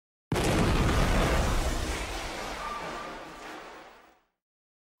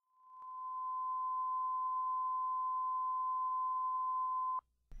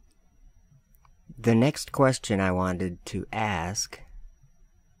The next question I wanted to ask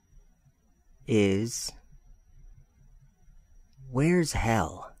is, where's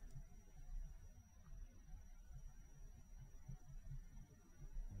hell?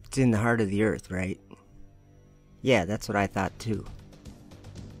 It's in the heart of the earth, right? Yeah, that's what I thought too.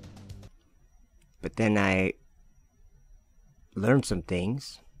 But then I learned some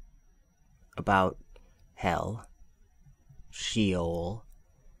things about hell, Sheol.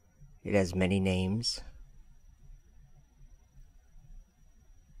 It has many names.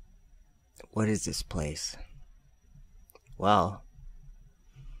 What is this place? Well,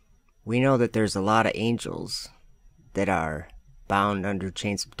 we know that there's a lot of angels that are bound under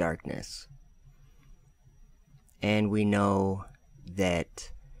chains of darkness. And we know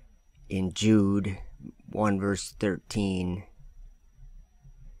that in Jude 1 verse 13,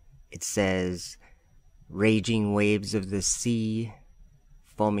 it says, raging waves of the sea,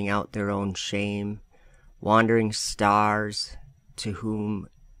 foaming out their own shame, wandering stars, to whom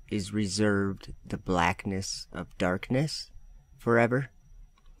is reserved the blackness of darkness forever.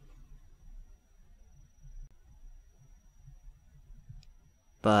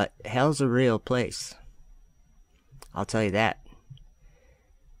 But hell's a real place. I'll tell you that.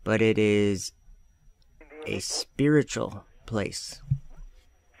 But it is a spiritual place.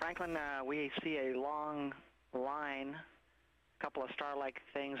 Franklin, we see a long line, a couple of star-like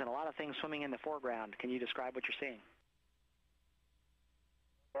things, and a lot of things swimming in the foreground. Can you describe what you're seeing?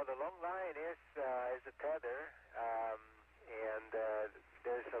 Well, the long line is a tether, and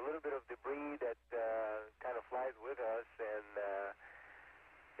there's a little bit of debris that kind of flies with us, and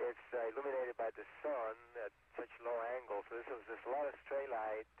it's illuminated by the sun at such low angle. So there's a lot of stray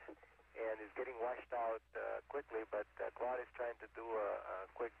light, and it's getting washed out quickly, but Claude is trying to do a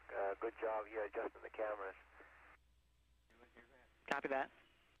quick, good job here adjusting the cameras. Copy that.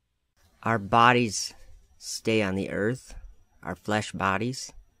 Our bodies stay on the earth, our flesh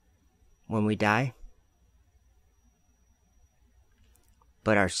bodies, when we die.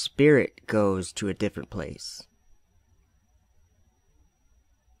 But our spirit goes to a different place.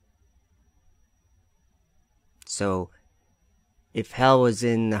 So, if hell was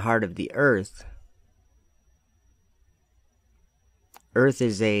in the heart of the earth, earth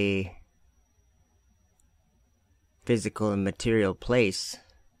is a physical and material place.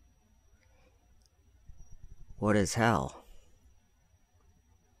 What is hell?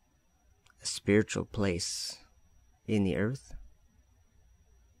 A spiritual place in the earth?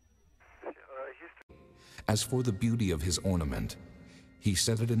 As for the beauty of his ornament, he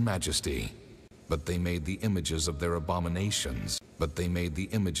set it in majesty. But they made the images of their abominations. But they made the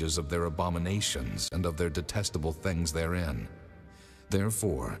images of their abominations and of their detestable things therein.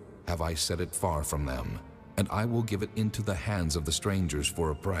 Therefore have I set it far from them, and I will give it into the hands of the strangers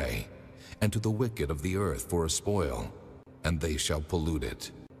for a prey, and to the wicked of the earth for a spoil. And they shall pollute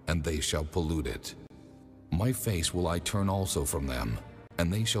it, and they shall pollute it. My face will I turn also from them,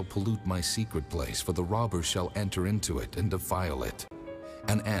 and they shall pollute my secret place, for the robbers shall enter into it and defile it.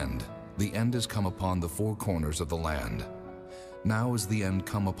 The end is come upon the four corners of the land. Now is the end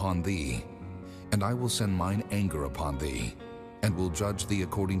come upon thee, and I will send mine anger upon thee, and will judge thee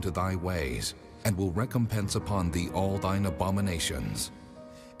according to thy ways, and will recompense upon thee all thine abominations.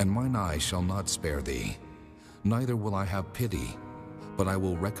 And mine eye shall not spare thee, neither will I have pity, but I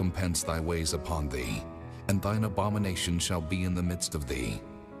will recompense thy ways upon thee, and thine abomination shall be in the midst of thee.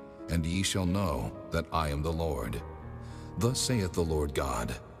 And ye shall know that I am the Lord. Thus saith the Lord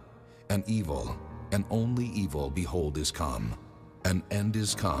God, an evil, and only evil, behold, is come. An end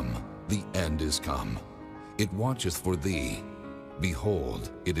is come, the end is come. It watcheth for thee.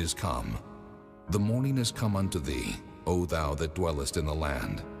 Behold, it is come. The morning is come unto thee, O thou that dwellest in the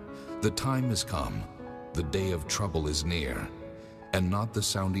land. The time is come, the day of trouble is near, and not the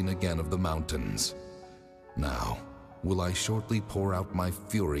sounding again of the mountains. Now will I shortly pour out my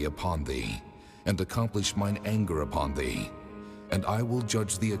fury upon thee, and accomplish mine anger upon thee. And I will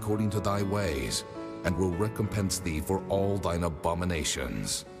judge thee according to thy ways, and will recompense thee for all thine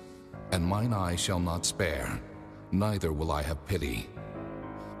abominations. And mine eye shall not spare, neither will I have pity.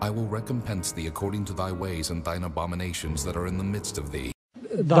 I will recompense thee according to thy ways and thine abominations that are in the midst of thee.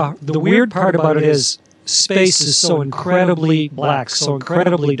 The weird part about it is space is so incredibly black, so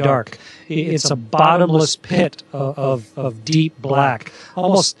incredibly dark. It's a bottomless pit of deep black,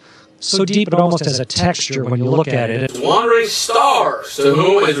 almost so deep it almost has a texture when you look at it. Wandering stars, to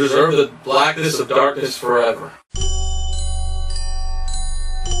whom is reserved the blackness of darkness forever.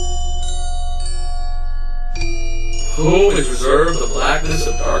 Whom is reserved the blackness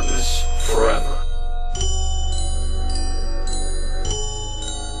of darkness forever.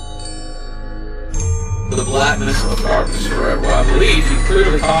 the blackness of darkness forever. Well, I believe he's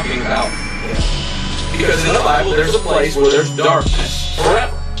clearly talking about hell. Because in the Bible, there's a place where there's darkness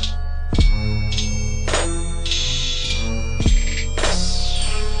forever.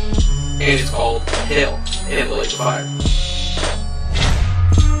 And it's called hell and the lake of fire.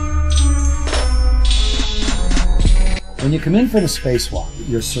 When you come in for the spacewalk,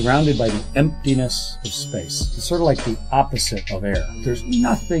 you're surrounded by the emptiness of space. It's sort of like the opposite of air. There's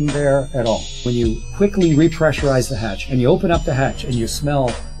nothing there at all. When you quickly repressurize the hatch and you open up the hatch and you smell,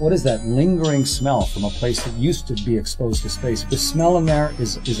 what is that lingering smell from a place that used to be exposed to space? The smell in there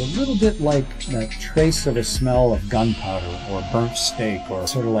is a little bit like that trace of a smell of gunpowder or burnt steak, or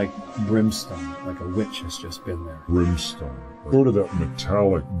sort of like brimstone, like a witch has just been there. Brimstone. Sort of that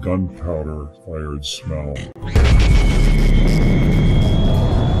metallic gunpowder fired smell.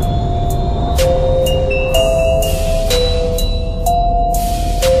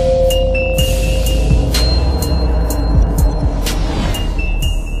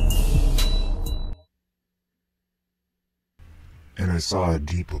 And I saw a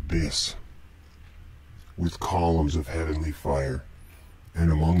deep abyss with columns of heavenly fire,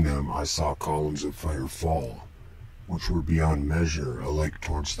 and among them I saw columns of fire fall, which were beyond measure, alike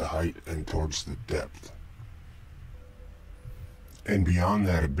towards the height and towards the depth. And beyond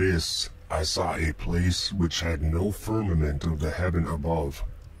that abyss I saw a place which had no firmament of the heaven above,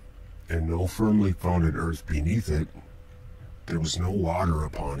 and no firmly founded earth beneath it. There was no water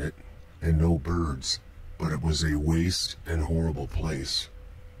upon it, and no birds, but it was a waste and horrible place.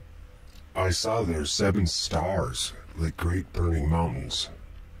 I saw there 7 stars, like great burning mountains,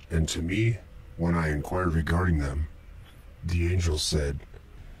 and to me, when I inquired regarding them, the angel said,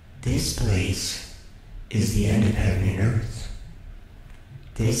 "This place is the end of heaven and earth.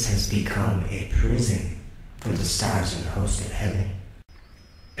 This has become a prison for the stars and host of heaven.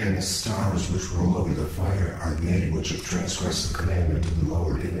 And the stars which roll over the fire are they which have transgressed the commandment of the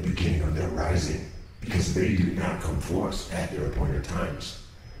Lord in the beginning of their rising, because they did not come forth at their appointed times.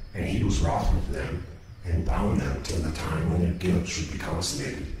 And he was wroth with them, and bound them till the time when their guilt should be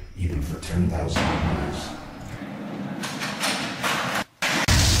consummated, even for 10,000 years.